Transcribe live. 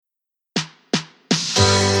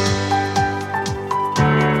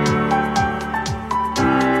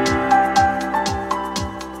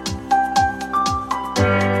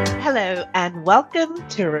Welcome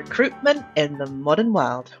to Recruitment in the Modern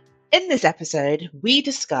World. In this episode, we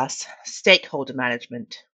discuss stakeholder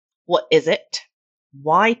management. What is it?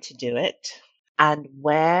 Why to do it? And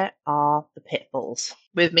where are the pitfalls?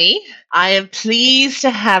 With me, I am pleased to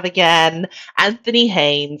have again Anthony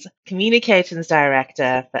Haynes, Communications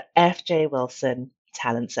Director for FJ Wilson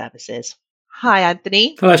Talent Services. Hi,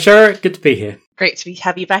 Anthony. Hello, Sarah. Good to be here. Great to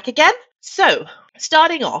have you back again. So,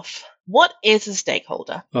 starting off, what is a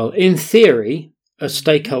stakeholder? Well, in theory, a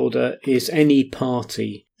stakeholder is any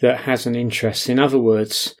party that has an interest. In other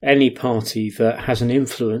words, any party that has an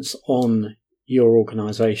influence on your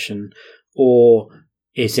organisation or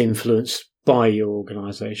is influenced by your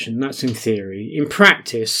organisation. That's in theory. In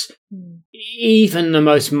practice, even the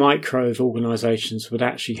most micro of organisations would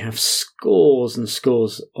actually have scores and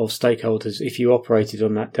scores of stakeholders if you operated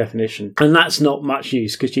on that definition. And that's not much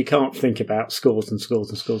use because you can't think about scores and scores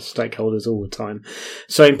and scores of stakeholders all the time.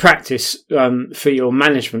 So in practice, for your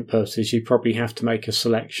management purposes, you probably have to make a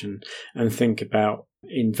selection and think about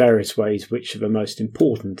in various ways which are the most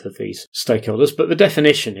important of these stakeholders. But the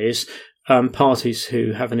definition is parties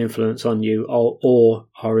who have an influence on you or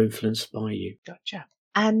are influenced by you. Gotcha.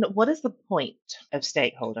 And what is the point of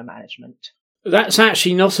stakeholder management? That's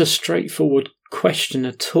actually not a straightforward question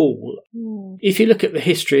at all. If you look at the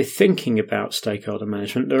history of thinking about stakeholder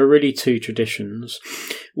management, there are really two traditions.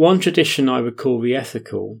 One tradition I would call the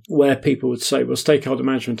ethical, where people would say, well, stakeholder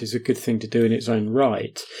management is a good thing to do in its own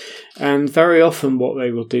right. And very often what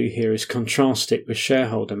they will do here is contrast it with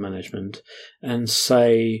shareholder management and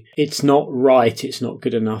say it's not right, it's not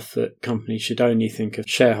good enough that companies should only think of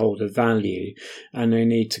shareholder value and they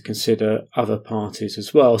need to consider other parties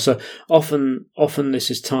as well. So often this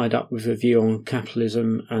is tied up with a view on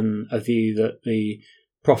capitalism and a view that the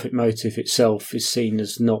profit motive itself is seen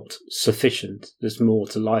as not sufficient. There's more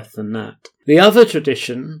to life than that. The other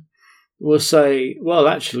tradition will say, well,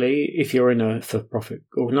 actually, if you're in a for-profit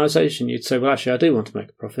organisation, you'd say, well, actually, I do want to make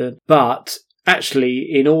a profit. But actually,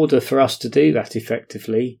 in order for us to do that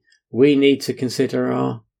effectively, we need to consider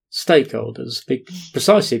our stakeholders,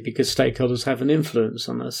 precisely because stakeholders have an influence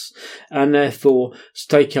on us. And therefore,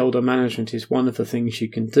 stakeholder management is one of the things you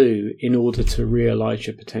can do in order to realise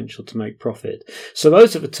your potential to make profit. So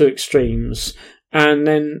those are the two extremes. And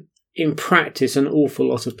then in practice, an awful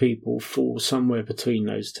lot of people fall somewhere between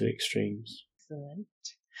those two extremes.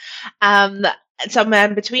 Excellent. Somewhere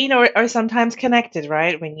in between or sometimes connected,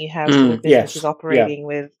 right? When you have sort of businesses operating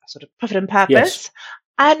with sort of profit and purpose. Yes.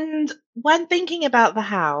 And when thinking about the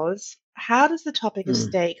hows, how does the topic of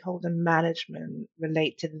stakeholder management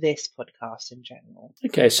relate to this podcast in general?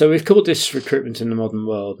 Okay, so we've called this Recruitment in the Modern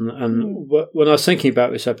World. And when I was thinking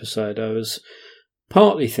about this episode, I was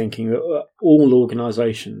partly thinking that all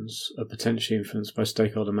organisations are potentially influenced by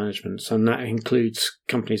stakeholder management, and that includes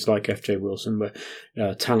companies like FJ Wilson,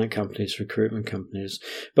 where talent companies, recruitment companies.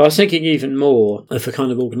 But I was thinking even more of the kind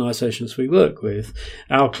of organisations we work with.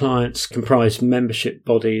 Our clients comprise membership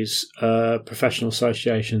bodies, professional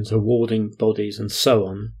associations, awarding bodies, and so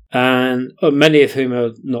on, and many of whom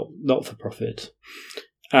are not for profit.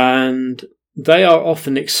 And they are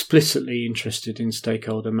often explicitly interested in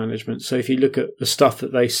stakeholder management. So if you look at the stuff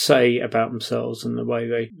that they say about themselves and the way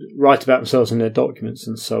they write about themselves in their documents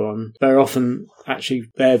and so on, they're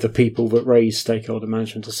the people that raise stakeholder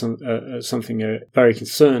management as something they're very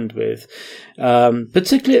concerned with,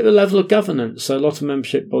 particularly at the level of governance. So a lot of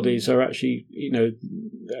membership bodies are actually,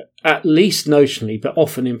 at least notionally, but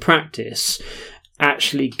often in practice,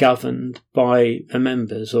 actually governed by the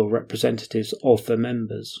members or representatives of the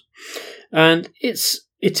members. And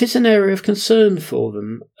it is an area of concern for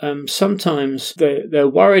them. Sometimes they're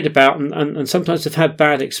worried about and sometimes they've had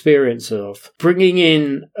bad experience of bringing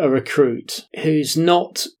in a recruit who's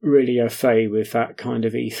not really au fait with that kind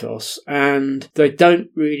of ethos, and they don't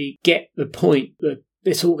really get the point that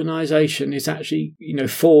this organisation is actually,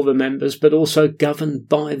 for the members, but also governed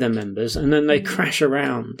by the members, and then they crash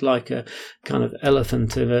around like a kind of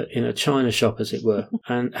elephant in a china shop, as it were,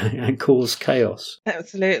 and cause chaos.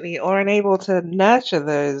 Absolutely, or unable to nurture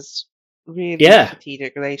those really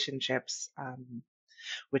strategic relationships,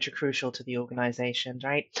 which are crucial to the organisation,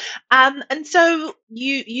 right? And so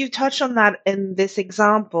you touched on that in this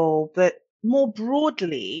example, but more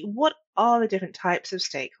broadly, what are the different types of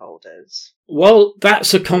stakeholders? Well,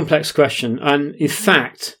 that's a complex question. And in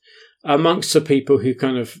fact, amongst the people who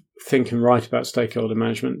kind of think and write about stakeholder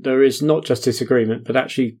management, there is not just disagreement, but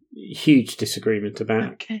actually huge disagreement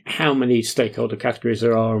about how many stakeholder categories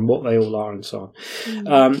there are and what they all are and so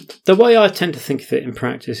on. The way I tend to think of it in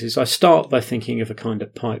practice is I start by thinking of a kind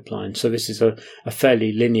of pipeline. So this is a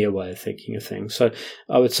fairly linear way of thinking of things. So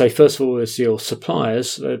I would say, first of all, there's your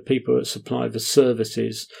suppliers, the people that supply the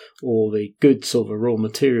services or the goods or the raw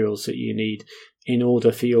materials that you need in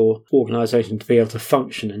order for your organisation to be able to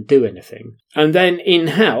function and do anything. And then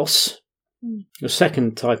in-house, the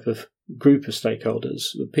second type of group of stakeholders,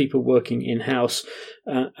 the people working in-house,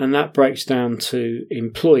 and that breaks down to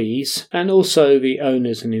employees and also the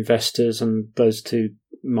owners and investors, and those two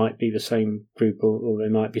might be the same group or they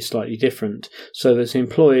might be slightly different. So there's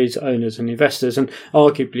employees, owners and investors, and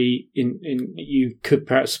arguably you could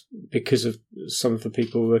perhaps, because of some of the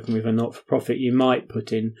people working with a not-for-profit, you might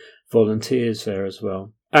put in volunteers there as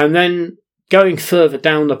well. And then going further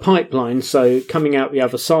down the pipeline, so coming out the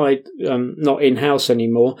other side, not in-house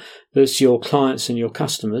anymore, there's your clients and your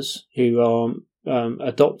customers who are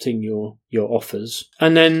adopting your offers.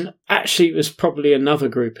 And then actually there's probably another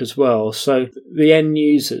group as well. So the end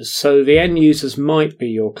users. So the end users might be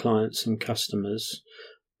your clients and customers,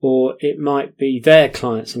 or it might be their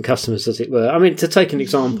clients and customers, as it were. I mean, to take an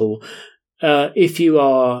example, if you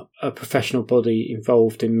are a professional body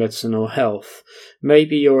involved in medicine or health,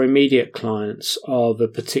 maybe your immediate clients are the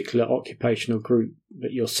particular occupational group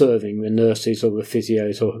that you're serving, the nurses or the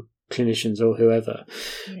physios or clinicians or whoever.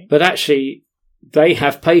 Right. But actually, they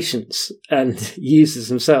have patients and users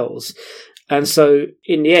themselves. And so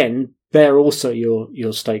in the end, they're also your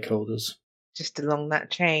stakeholders. Just along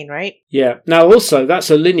that chain, right? Yeah. Now, also, that's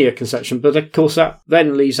a linear conception, but of course, that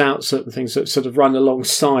then leaves out certain things that sort of run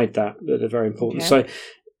alongside that are very important. Okay. So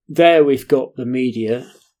there we've got the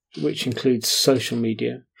media, which includes social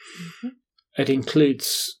media. Mm-hmm. It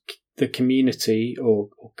includes the community or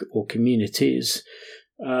communities,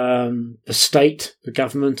 the state, the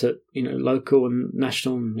government at local and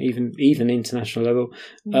national and even international level,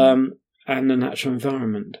 and the natural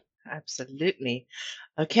environment. Absolutely.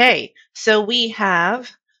 Okay, so we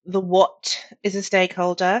have the what is a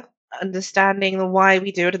stakeholder, understanding the why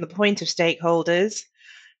we do it and the point of stakeholders,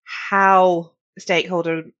 how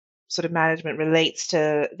stakeholder sort of management relates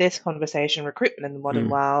to this conversation, recruitment in the modern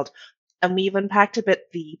world. And we've unpacked a bit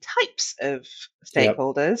the types of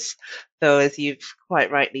stakeholders, though, as you've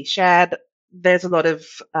quite rightly shared, there's a lot of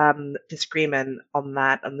disagreement on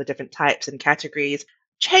that, on the different types and categories.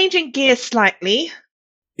 Changing gears slightly,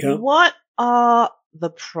 what are the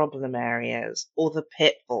problem areas or the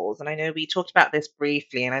pitfalls? And I know we talked about this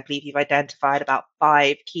briefly, and I believe you've identified about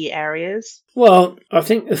 5 key areas. Well, I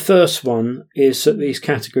think the first one is that these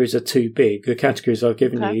categories are too big. The categories I've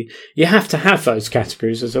given you have to have those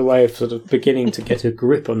categories as a way of sort of beginning to get a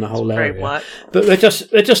grip on the whole area. But they're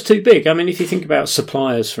just too big. I mean, if you think about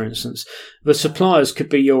suppliers, for instance, the suppliers could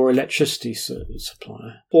be your electricity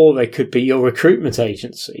supplier, or they could be your recruitment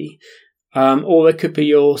agency, or they could be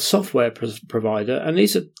your software provider, and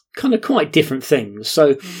these are kind of quite different things.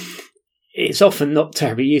 So it's often not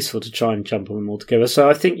terribly useful to try and jump on them all together. So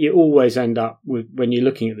I think you always end up with, when you're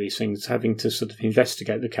looking at these things, having to sort of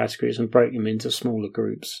investigate the categories and break them into smaller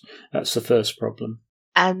groups. That's the first problem.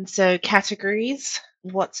 And so categories,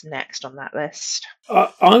 what's next on that list?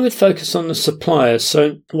 I would focus on the suppliers.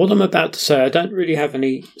 So what I'm about to say, I don't really have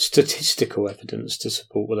any statistical evidence to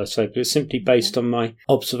support what I say, but it's simply based on my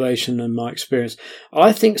observation and my experience.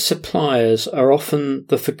 I think suppliers are often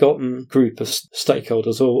the forgotten group of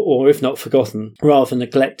stakeholders, or if not forgotten, rather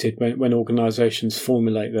neglected when organisations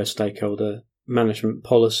formulate their stakeholder management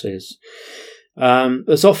policies.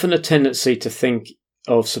 There's often a tendency to think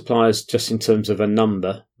of suppliers just in terms of a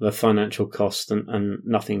number, the financial cost, and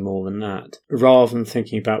nothing more than that, rather than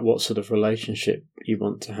thinking about what sort of relationship you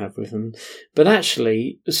want to have with them. But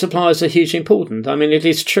actually, suppliers are hugely important. I mean, it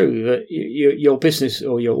is true that your business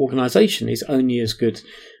or your organisation is only as good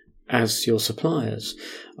as your suppliers.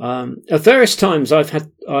 At various times,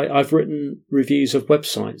 I've written reviews of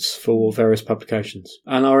websites for various publications,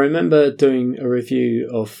 and I remember doing a review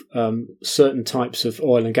of certain types of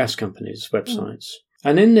oil and gas companies' websites.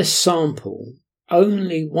 And in this sample,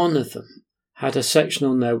 only one of them had a section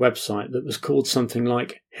on their website that was called something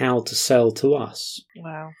like How to Sell to Us.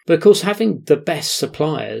 Wow. But of course, having the best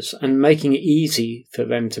suppliers and making it easy for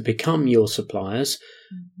them to become your suppliers,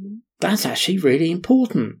 that's actually really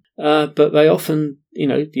important. But they often, you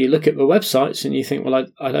look at the websites and you think, well,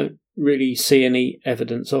 I don't really see any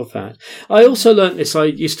evidence of that. I also learnt this. I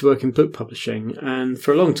used to work in book publishing, and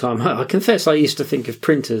for a long time, I confess I used to think of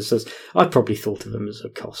printers as, I probably thought of them as a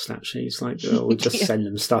cost, actually. It's like, we'll just send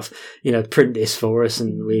them stuff, print this for us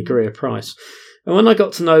and we agree a price. And when I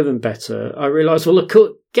got to know them better, I realised, well, look,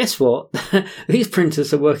 guess what? These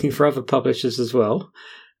printers are working for other publishers as well.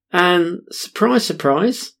 And surprise,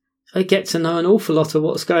 surprise, they get to know an awful lot of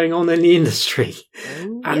what's going on in the industry.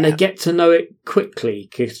 And they get to know it quickly,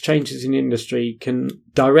 because changes in industry can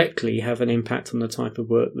directly have an impact on the type of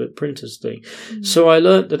work that printers do. So I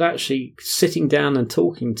learnt that actually sitting down and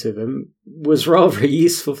talking to them was rather a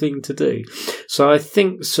useful thing to do. So I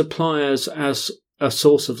think suppliers as a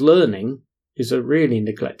source of learning is a really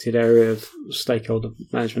neglected area of stakeholder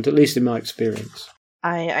management, at least in my experience.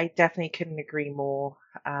 I definitely couldn't agree more.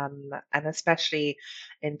 And especially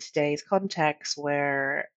in today's context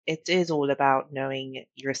where it is all about knowing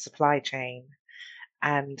your supply chain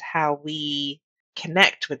and how we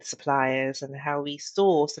connect with suppliers and how we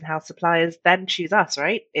source and how suppliers then choose us,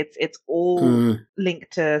 right? It's all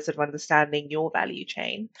linked to sort of understanding your value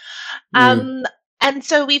chain. And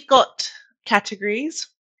so we've got categories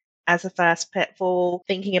as a first pitfall,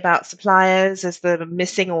 thinking about suppliers as the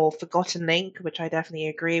missing or forgotten link, which I definitely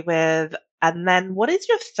agree with. And then what is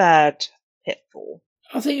your third pitfall?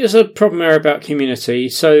 I think there's a problem there about community.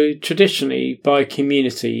 So traditionally, by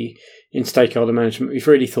community in stakeholder management, we've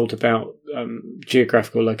really thought about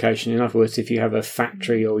geographical location. In other words, if you have a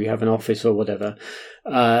factory or you have an office or whatever,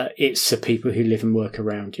 it's the people who live and work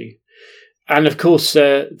around you. And of course,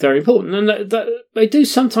 they're important. And they do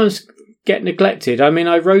sometimes get neglected. I mean,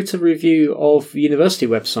 I wrote a review of university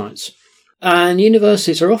websites, and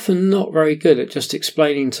universities are often not very good at just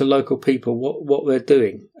explaining to local people what they're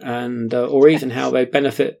doing, and or even how they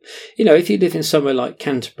benefit. You know, if you live in somewhere like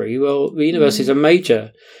Canterbury, well, the university is a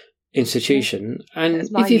major institution, and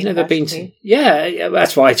if you've never been to,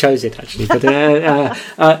 that's why I chose it actually. But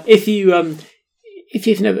if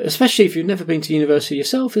you've never, especially if you've never been to university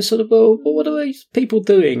yourself, it's sort of, well, what are these people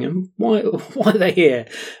doing and why are they here?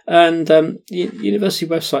 And university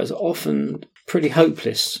websites are often pretty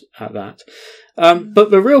hopeless at that. But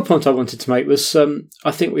the real point I wanted to make was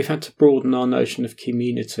I think we've had to broaden our notion of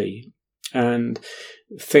community and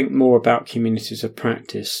think more about communities of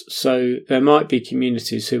practice. So there might be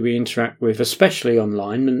communities who we interact with, especially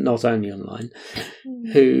online, and not only online,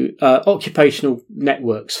 who occupational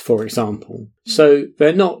networks, for example. So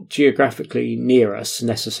they're not geographically near us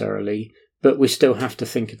necessarily, but we still have to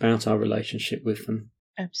think about our relationship with them.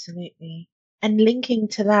 Absolutely. And linking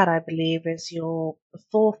to that, I believe, is your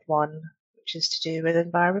fourth one, which is to do with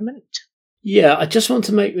environment. Yeah, I just want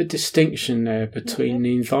to make the distinction there between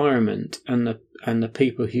the environment and the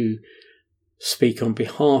people who speak on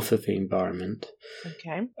behalf of the environment.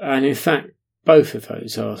 Okay. And in fact, both of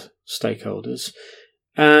those are stakeholders.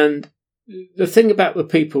 And the thing about the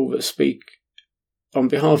people that speak on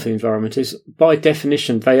behalf of the environment is, by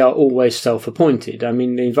definition, they are always self-appointed. I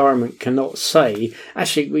mean, the environment cannot say,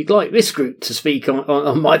 actually, we'd like this group to speak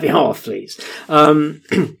on my behalf, please. And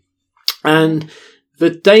the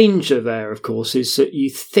danger there, of course, is that you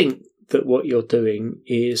think that what you're doing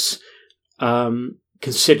is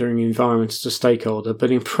considering the environment as a stakeholder, but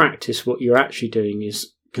in practice what you're actually doing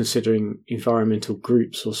is considering environmental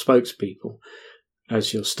groups or spokespeople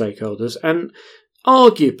as your stakeholders. And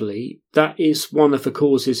arguably, that is one of the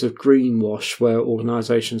causes of greenwash, where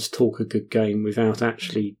organisations talk a good game without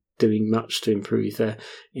actually doing much to improve their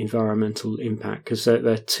environmental impact, because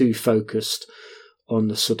they're too focused on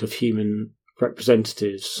the sort of human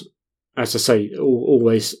representatives, as I say, they're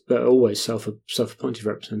always self-appointed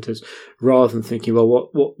representatives, rather than thinking, well,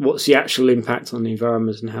 what's the actual impact on the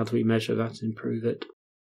environment and how do we measure that and improve it?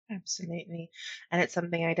 Absolutely. And it's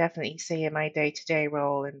something I definitely see in my day-to-day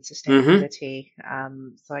role in sustainability.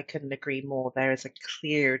 So I couldn't agree more. There is a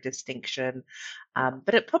clear distinction,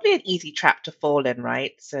 but it's probably an easy trap to fall in,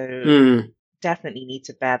 right? So definitely need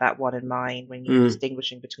to bear that one in mind when you're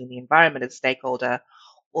distinguishing between the environment as stakeholder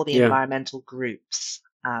or the environmental groups.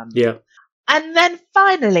 And then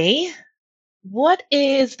finally, what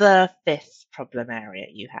is the fifth problem area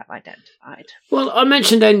you have identified? Well, I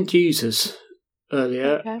mentioned end users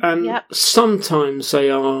earlier, and sometimes they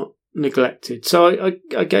are neglected. So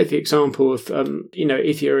I gave the example of,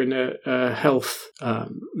 if you're in a health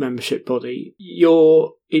membership body,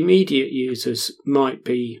 your immediate users might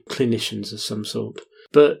be clinicians of some sort.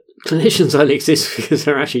 But clinicians only exist because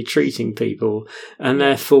they're actually treating people, and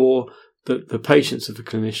therefore the patients of the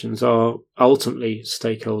clinicians are ultimately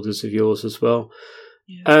stakeholders of yours as well.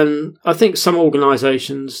 Yeah. And I think some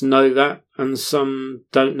organisations know that, and some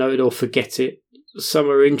don't know it or forget it. Some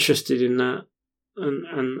are interested in that,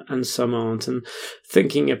 and some aren't. And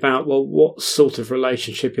thinking about, well, what sort of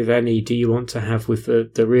relationship, if any, do you want to have with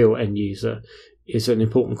the real end user is an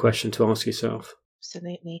important question to ask yourself.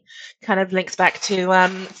 Absolutely. Kind of links back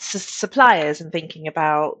to suppliers and thinking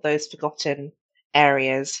about those forgotten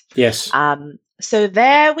areas. Yes. So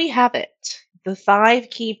there we have it. The 5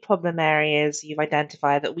 key problem areas you've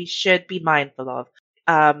identified that we should be mindful of.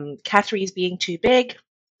 Categories being too big,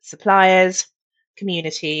 suppliers,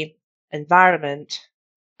 community, environment,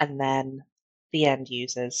 and then the end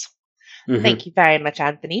users. Mm-hmm. Thank you very much,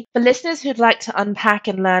 Anthony. For listeners who'd like to unpack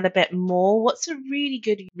and learn a bit more, what's a really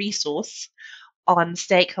good resource on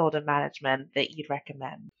stakeholder management that you'd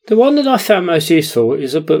recommend? The one that I found most useful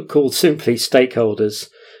is a book called Simply Stakeholders,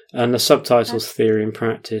 and the subtitle's Theory and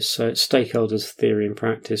Practice. So it's Stakeholders, Theory and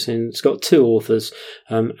Practice, and it's got 2 authors,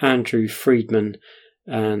 Andrew Friedman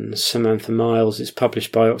and Samantha Miles. It's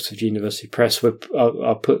published by Oxford University Press.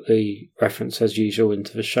 I'll put the reference as usual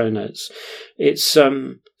into the show notes. It's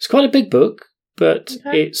quite a big book, but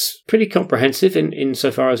it's pretty comprehensive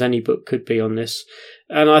insofar as any book could be on this.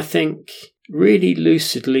 And I think really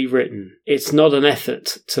lucidly written. It's not an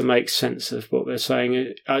effort to make sense of what they're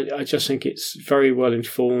saying. I just think it's very well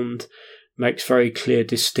informed, makes very clear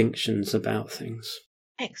distinctions about things.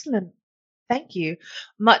 Excellent. Thank you.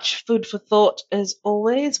 Much food for thought as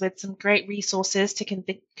always, with some great resources to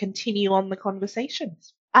continue on the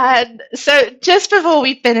conversations. And so just before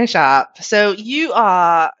we finish up, so you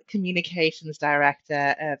are Communications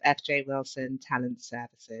Director of FJ Wilson Talent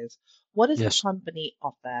Services. What does the company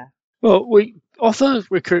offer? Well, we offer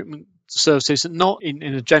recruitment services not in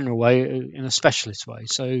a general way, in a specialist way.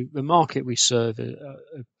 So the market we serve are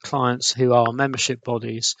clients who are membership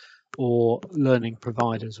bodies or learning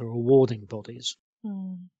providers or awarding bodies.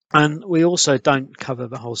 And we also don't cover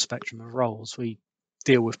the whole spectrum of roles. We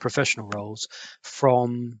deal with professional roles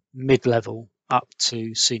from mid-level up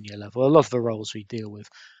to senior level. A lot of the roles we deal with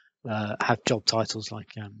have job titles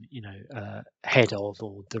like head of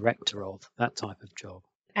or director of, that type of job.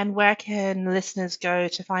 And where can listeners go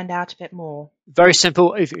to find out a bit more? Very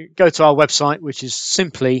simple. If you go to our website, which is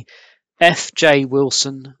simply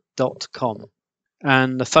fjwilson.com.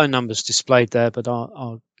 And the phone number is displayed there, but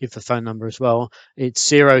I'll give the phone number as well. It's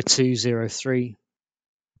 0203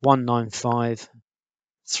 195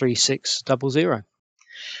 3600.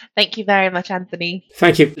 Thank you very much, Anthony.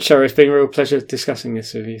 Thank you, Shara. It's been a real pleasure discussing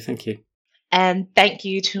this with you. Thank you. And thank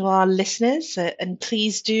you to our listeners. And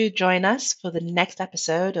please do join us for the next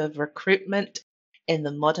episode of Recruitment in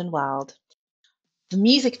the Modern World. The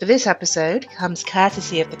music for this episode comes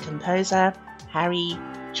courtesy of the composer Harry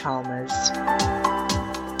Chalmers.